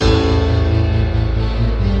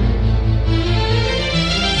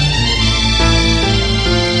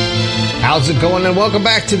How's it going? And welcome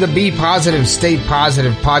back to the Be Positive, Stay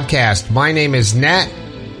Positive podcast. My name is Nat.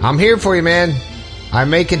 I'm here for you, man. I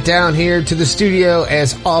make it down here to the studio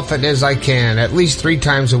as often as I can, at least 3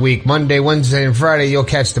 times a week. Monday, Wednesday, and Friday, you'll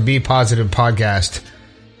catch the Be Positive podcast.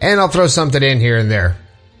 And I'll throw something in here and there.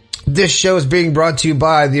 This show is being brought to you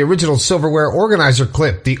by the Original Silverware Organizer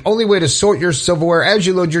Clip, the only way to sort your silverware as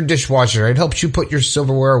you load your dishwasher. It helps you put your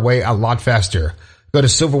silverware away a lot faster. Go to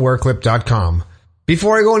silverwareclip.com.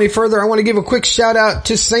 Before I go any further, I want to give a quick shout out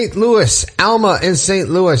to St. Louis, Alma in St.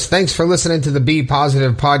 Louis. Thanks for listening to the Be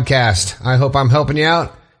Positive podcast. I hope I'm helping you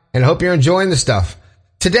out and I hope you're enjoying the stuff.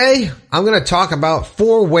 Today, I'm going to talk about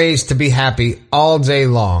 4 ways to be happy all day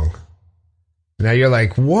long. Now you're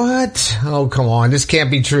like, what? Oh, come on. This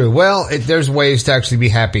can't be true. Well, there's ways to actually be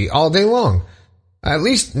happy all day long. At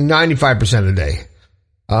least 95% of the day.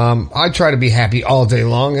 I try to be happy all day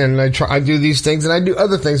long, and I do these things and I do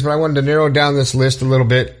other things, but I wanted to narrow down this list a little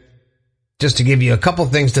bit just to give you a couple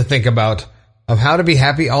things to think about of how to be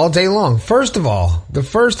happy all day long. First of all, the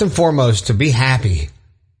first and foremost to be happy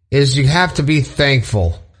is you have to be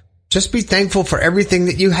thankful. Just be thankful for everything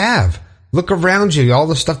that you have. Look around you, all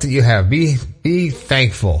the stuff that you have. Be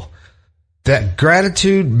thankful. That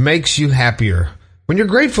gratitude makes you happier. When you're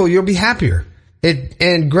grateful, you'll be happier.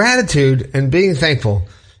 And gratitude and being thankful,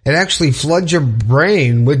 it actually floods your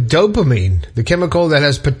brain with dopamine, the chemical that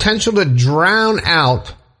has potential to drown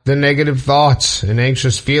out the negative thoughts and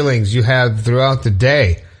anxious feelings you have throughout the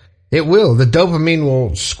day. It will. The dopamine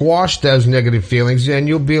will squash those negative feelings and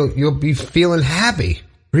you'll be feeling happy.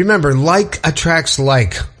 Remember, like attracts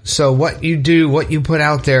like. So what you do, what you put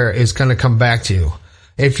out there is going to come back to you.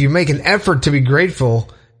 If you make an effort to be grateful,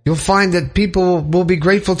 you'll find that people will be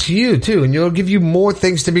grateful to you too, and it'll give you more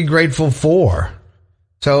things to be grateful for.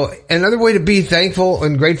 So another way to be thankful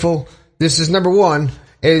and grateful, this is number 1,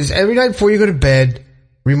 is every night before you go to bed,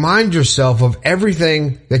 remind yourself of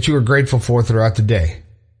everything that you are grateful for throughout the day.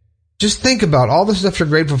 Just think about all the stuff you're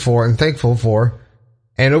grateful for and thankful for.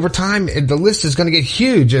 And over time, the list is going to get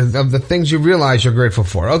huge of the things you realize you're grateful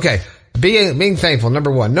for. Okay, being thankful,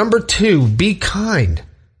 number 1. Number 2, be kind.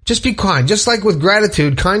 Just be kind. Just like with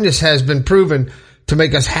gratitude, kindness has been proven to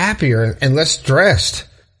make us happier and less stressed.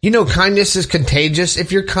 You know, kindness is contagious.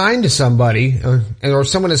 If you're kind to somebody or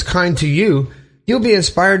someone is kind to you, you'll be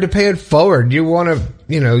inspired to pay it forward. You want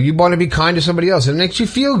to be kind to somebody else. It makes you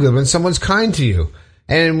feel good when someone's kind to you.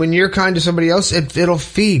 And when you're kind to somebody else, it'll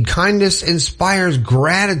feed. Kindness inspires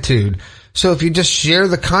gratitude. So if you just share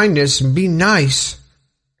the kindness and be nice,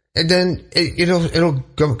 and then it'll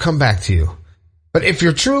come back to you. But if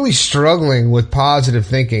you're truly struggling with positive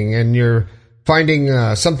thinking and you're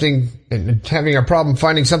finding something and having a problem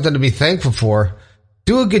finding something to be thankful for,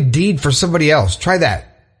 do a good deed for somebody else. Try that.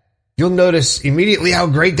 You'll notice immediately how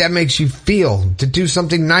great that makes you feel to do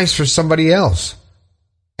something nice for somebody else.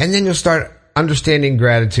 And then you'll start understanding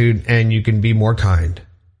gratitude and you can be more kind.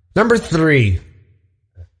 Number 3,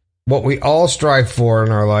 what we all strive for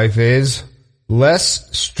in our life is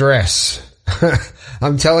less stress.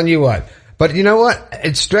 I'm telling you what. But you know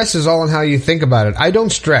what? Stress is all in how you think about it. I don't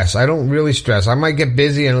stress. I don't really stress. I might get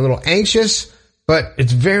busy and a little anxious, but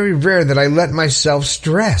it's very rare that I let myself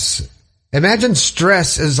stress. Imagine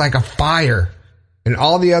stress is like a fire, and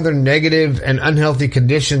all the other negative and unhealthy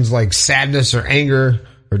conditions like sadness or anger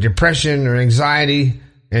or depression or anxiety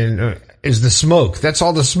and is the smoke. That's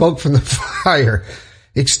all the smoke from the fire.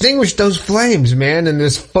 Extinguish those flames, man, and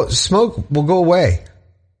this smoke will go away.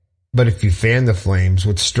 But if you fan the flames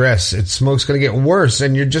with stress, smoke's going to get worse,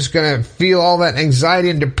 and you're just going to feel all that anxiety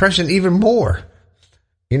and depression even more.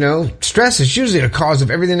 You know, stress is usually the cause of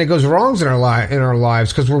everything that goes wrong in our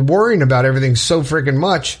lives because we're worrying about everything so freaking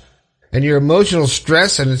much. And your emotional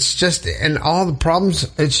stress, and all the problems,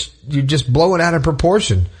 you just blow it out of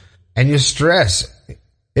proportion. And you stress.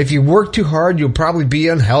 If you work too hard, you'll probably be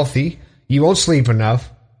unhealthy. You won't sleep enough.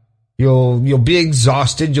 You'll be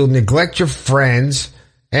exhausted. You'll neglect your friends.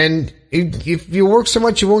 And if you work so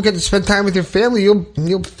much, you won't get to spend time with your family.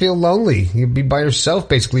 You'll feel lonely. You'll be by yourself,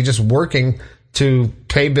 basically, just working to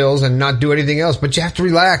pay bills and not do anything else. But you have to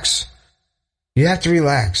relax. You have to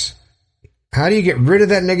relax. How do you get rid of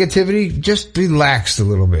that negativity? Just relax a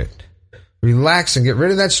little bit. Relax and get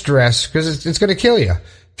rid of that stress because it's going to kill you.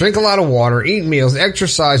 Drink a lot of water, eat meals,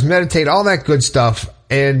 exercise, meditate, all that good stuff.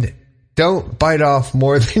 And don't bite off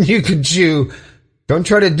more than you can chew. Don't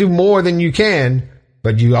try to do more than you can.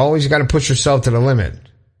 But you always got to push yourself to the limit,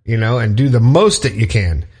 and do the most that you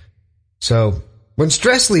can. So when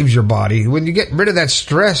stress leaves your body, when you get rid of that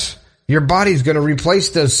stress, your body's going to replace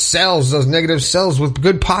those cells, those negative cells with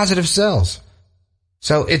good positive cells.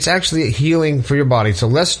 So it's actually a healing for your body. So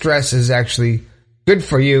less stress is actually good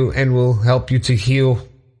for you and will help you to heal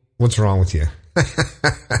what's wrong with you.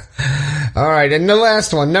 All right, and the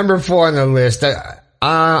last one, number 4 on the list.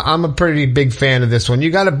 I'm a pretty big fan of this one. You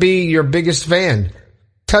got to be your biggest fan.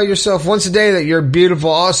 Tell yourself once a day that you're beautiful,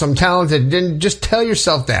 awesome, talented. Then just tell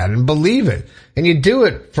yourself that and believe it. And you do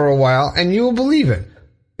it for a while and you will believe it.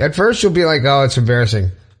 At first you'll be like, oh, it's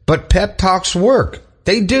embarrassing. But pep talks work.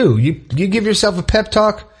 They do. You give yourself a pep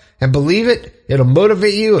talk and believe it. It'll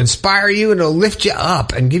motivate you, inspire you, and it'll lift you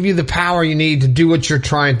up and give you the power you need to do what you're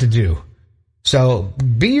trying to do. So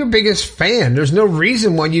be your biggest fan. There's no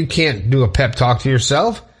reason why you can't do a pep talk to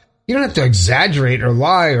yourself. You don't have to exaggerate or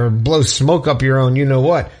lie or blow smoke up your own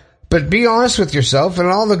you-know-what. But be honest with yourself and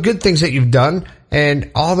all the good things that you've done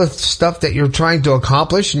and all the stuff that you're trying to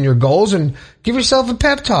accomplish and your goals, and give yourself a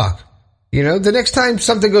pep talk. You know, the next time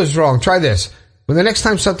something goes wrong, try this. When the next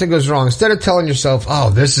time something goes wrong, instead of telling yourself, oh,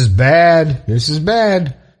 this is bad,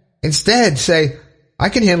 instead say, I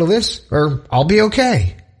can handle this, or I'll be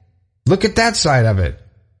okay. Look at that side of it.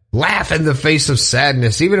 Laugh in the face of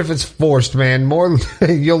sadness, even if it's forced, man.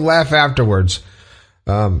 You'll laugh afterwards.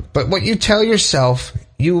 But what you tell yourself,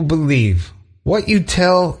 you will believe. What you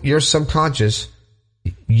tell your subconscious,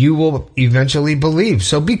 you will eventually believe.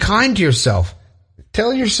 So be kind to yourself.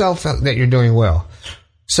 Tell yourself that you're doing well.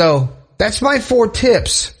 So that's my 4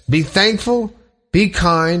 tips. Be thankful, be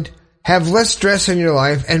kind, have less stress in your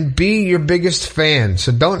life, and be your biggest fan.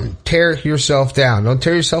 So don't tear yourself down. Don't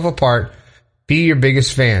tear yourself apart. Be your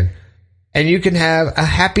biggest fan. And you can have a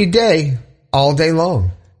happy day all day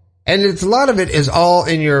long. And a lot of it is all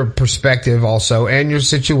in your perspective also and your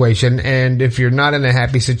situation. And if you're not in a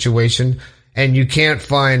happy situation and you can't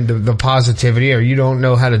find the positivity, or you don't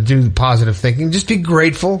know how to do positive thinking, just be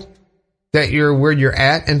grateful that you're where you're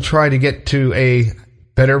at and try to get to a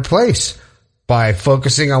better place by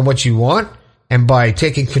focusing on what you want and by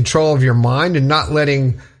taking control of your mind and not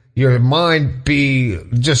letting your mind be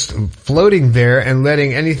just floating there and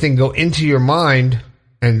letting anything go into your mind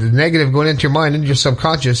and the negative going into your mind, into your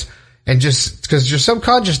subconscious, and just because your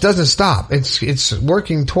subconscious doesn't stop. It's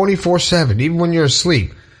working 24/7, even when you're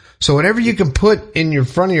asleep. So whatever you can put in your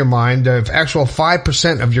front of your mind, the actual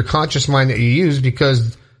 5% of your conscious mind that you use,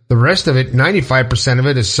 because the rest of it, 95% of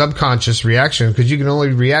it is subconscious reaction, because you can only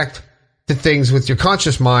react to things with your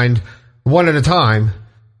conscious mind one at a time,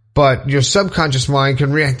 but your subconscious mind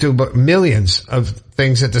can react to millions of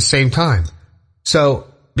things at the same time. So,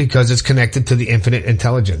 because it's connected to the infinite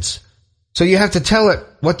intelligence. So you have to tell it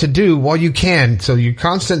what to do while you can. So your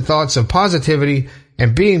constant thoughts of positivity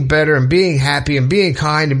and being better and being happy and being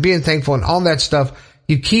kind and being thankful and all that stuff,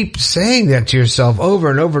 you keep saying that to yourself over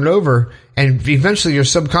and over and over, and eventually your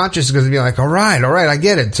subconscious is going to be like, all right, I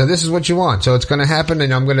get it. So this is what you want. So it's going to happen,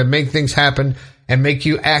 and I'm going to make things happen and make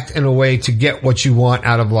you act in a way to get what you want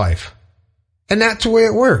out of life. And that's the way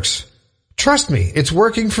it works. Trust me, it's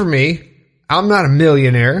working for me. I'm not a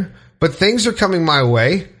millionaire, but things are coming my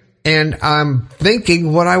way, and I'm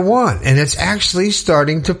thinking what I want, and it's actually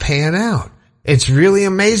starting to pan out. It's really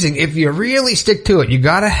amazing. If you really stick to it, you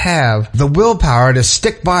gotta have the willpower to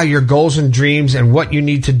stick by your goals and dreams and what you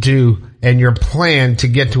need to do and your plan to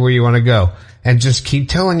get to where you want to go. And just keep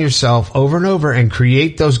telling yourself over and over and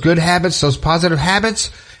create those good habits, those positive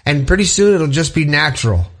habits, and pretty soon it'll just be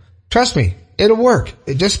natural. Trust me, it'll work.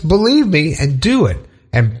 Just believe me and do it.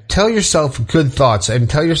 And tell yourself good thoughts and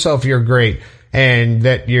tell yourself you're great and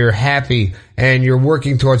that you're happy and you're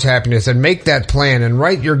working towards happiness, and make that plan and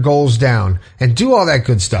write your goals down and do all that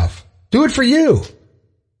good stuff. Do it for you.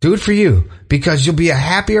 Do it for you, because you'll be a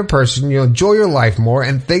happier person. You'll enjoy your life more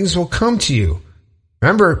and things will come to you.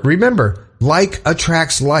 Remember, like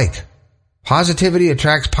attracts like. Positivity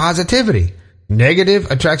attracts positivity. Negative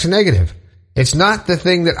attracts negative. It's not the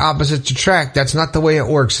thing that opposites attract. That's not the way it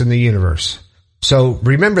works in the universe. So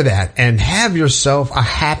remember that and have yourself a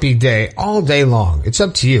happy day all day long. It's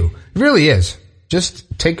up to you. It really is.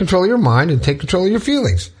 Just take control of your mind and take control of your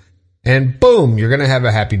feelings. And boom, you're going to have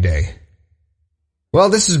a happy day. Well,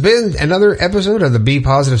 this has been another episode of the Be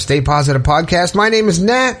Positive, Stay Positive podcast. My name is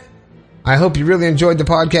Nat. I hope you really enjoyed the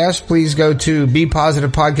podcast. Please go to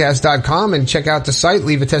bepositivepodcast.com and check out the site.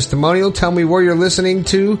 Leave a testimonial. Tell me where you're listening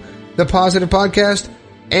to the Positive Podcast.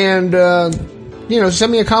 And,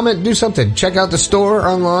 send me a comment, do something. Check out the store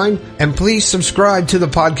online, and please subscribe to the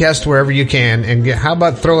podcast wherever you can. And how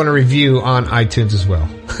about throwing a review on iTunes as well?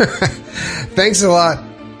 Thanks a lot.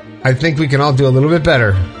 I think we can all do a little bit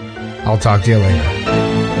better. I'll talk to you later.